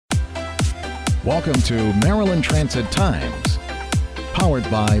Welcome to Maryland Transit Times, powered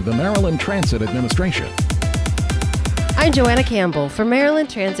by the Maryland Transit Administration. I'm Joanna Campbell for Maryland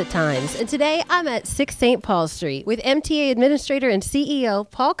Transit Times, and today I'm at 6 St. Paul Street with MTA Administrator and CEO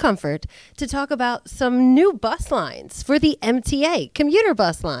Paul Comfort to talk about some new bus lines for the MTA, commuter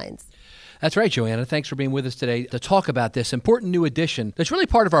bus lines. That's right, Joanna. Thanks for being with us today to talk about this important new addition that's really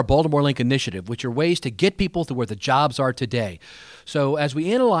part of our Baltimore Link initiative, which are ways to get people to where the jobs are today. So as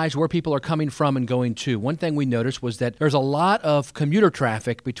we analyze where people are coming from and going to, one thing we noticed was that there's a lot of commuter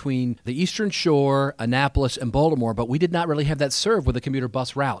traffic between the Eastern Shore, Annapolis, and Baltimore, but we did not really have that served with a commuter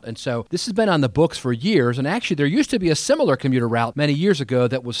bus route. And so this has been on the books for years, and actually there used to be a similar commuter route many years ago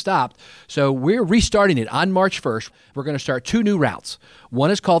that was stopped. So we're restarting it on March 1st. We're going to start two new routes. One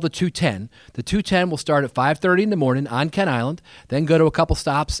is called the 210. The 210 will start at 5:30 in the morning on Kent Island, then go to a couple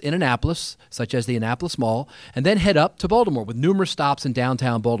stops in Annapolis, such as the Annapolis Mall, and then head up to Baltimore with numerous stops in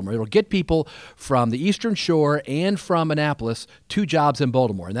downtown Baltimore. It'll get people from the Eastern Shore and from Annapolis to jobs in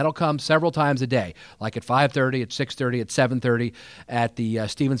Baltimore, and that'll come several times a day, like at 5:30, at 6:30, at 7:30, at the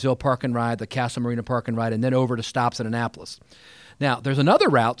Stevensville Park and Ride, the Castle Marina Park and Ride, and then over to stops in Annapolis. Now, there's another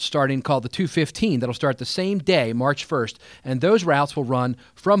route starting called the 215 that'll start the same day, March 1st, and those routes will run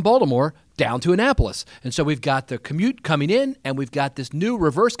from Baltimore down to Annapolis. And so we've got the commute coming in, and we've got this new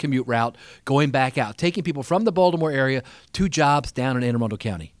reverse commute route going back out, taking people from the Baltimore area to jobs down in Anne Arundel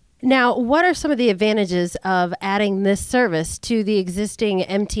County. Now, what are some of the advantages of adding this service to the existing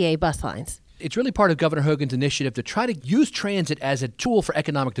MTA bus lines? It's really part of Governor Hogan's initiative to try to use transit as a tool for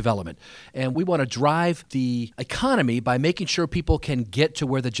economic development. And we want to drive the economy by making sure people can get to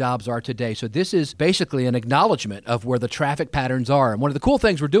where the jobs are today. So this is basically an acknowledgement of where the traffic patterns are. And one of the cool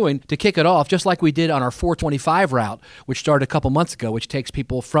things we're doing to kick it off, just like we did on our 425 route, which started a couple months ago, which takes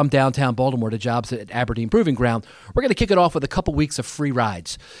people from downtown Baltimore to jobs at Aberdeen Proving Ground, we're going to kick it off with a couple weeks of free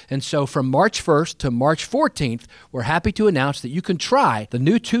rides. And so from March 1st to March 14th, we're happy to announce that you can try the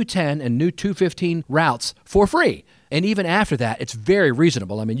new 210 and new 215 routes for free. And even after that, it's very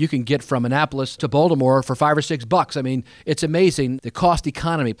reasonable. I mean, you can get from Annapolis to Baltimore for $5 or $6. I mean, it's amazing, the cost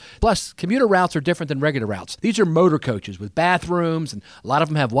economy. Plus, commuter routes are different than regular routes. These are motor coaches with bathrooms, and a lot of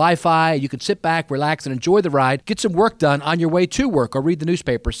them have Wi-Fi. You can sit back, relax, and enjoy the ride. Get some work done on your way to work or read the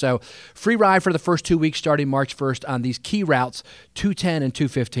newspaper. So, free ride for the first 2 weeks starting March 1st on these key routes, 210 and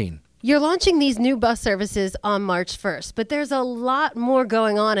 215. You're launching these new bus services on March 1st, but there's a lot more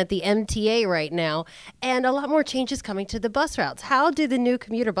going on at the MTA right now and a lot more changes coming to the bus routes. How do the new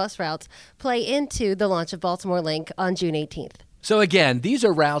commuter bus routes play into the launch of Baltimore Link on June 18th? So again, these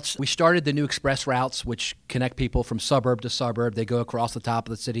are routes. We started the new express routes, which connect people from suburb to suburb. They go across the top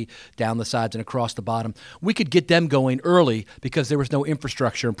of the city, down the sides, and across the bottom. We could get them going early because there was no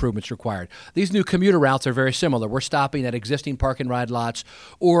infrastructure improvements required. These new commuter routes are very similar. We're stopping at existing park and ride lots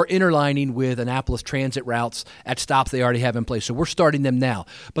or interlining with Annapolis transit routes at stops they already have in place. So we're starting them now.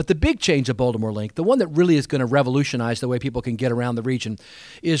 But the big change of Baltimore Link, the one that really is going to revolutionize the way people can get around the region,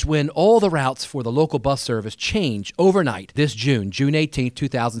 is when all the routes for the local bus service change overnight this June 18th,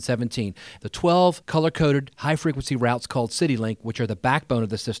 2017. The 12 color-coded high-frequency routes called CityLink, which are the backbone of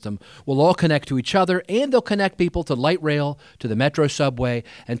the system, will all connect to each other, and they'll connect people to light rail, to the Metro subway,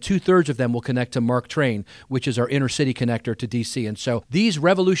 and 2/3 of them will connect to MARC Train, which is our inner-city connector to D.C. And so these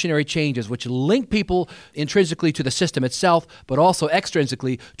revolutionary changes, which link people intrinsically to the system itself, but also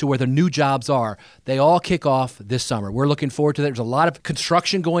extrinsically to where the new jobs are, they all kick off this summer. We're looking forward to that. There's a lot of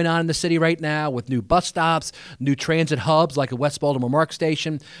construction going on in the city right now with new bus stops, new transit hubs like a West Baltimore MARC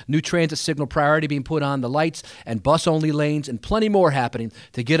station, new transit signal priority being put on the lights, and bus-only lanes, and plenty more happening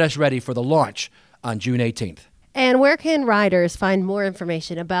to get us ready for the launch on June 18th. And where can riders find more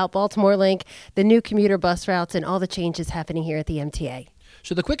information about Baltimore Link, the new commuter bus routes, and all the changes happening here at the MTA?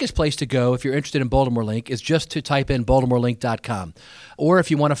 So the quickest place to go if you're interested in Baltimore Link is just to type in baltimorelink.com. Or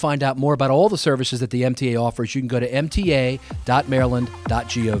if you want to find out more about all the services that the MTA offers, you can go to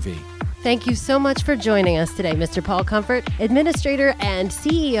mta.maryland.gov. Thank you so much for joining us today, Mr. Paul Comfort, Administrator and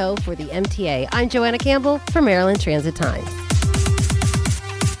CEO for the MTA. I'm Joanna Campbell for Maryland Transit Times.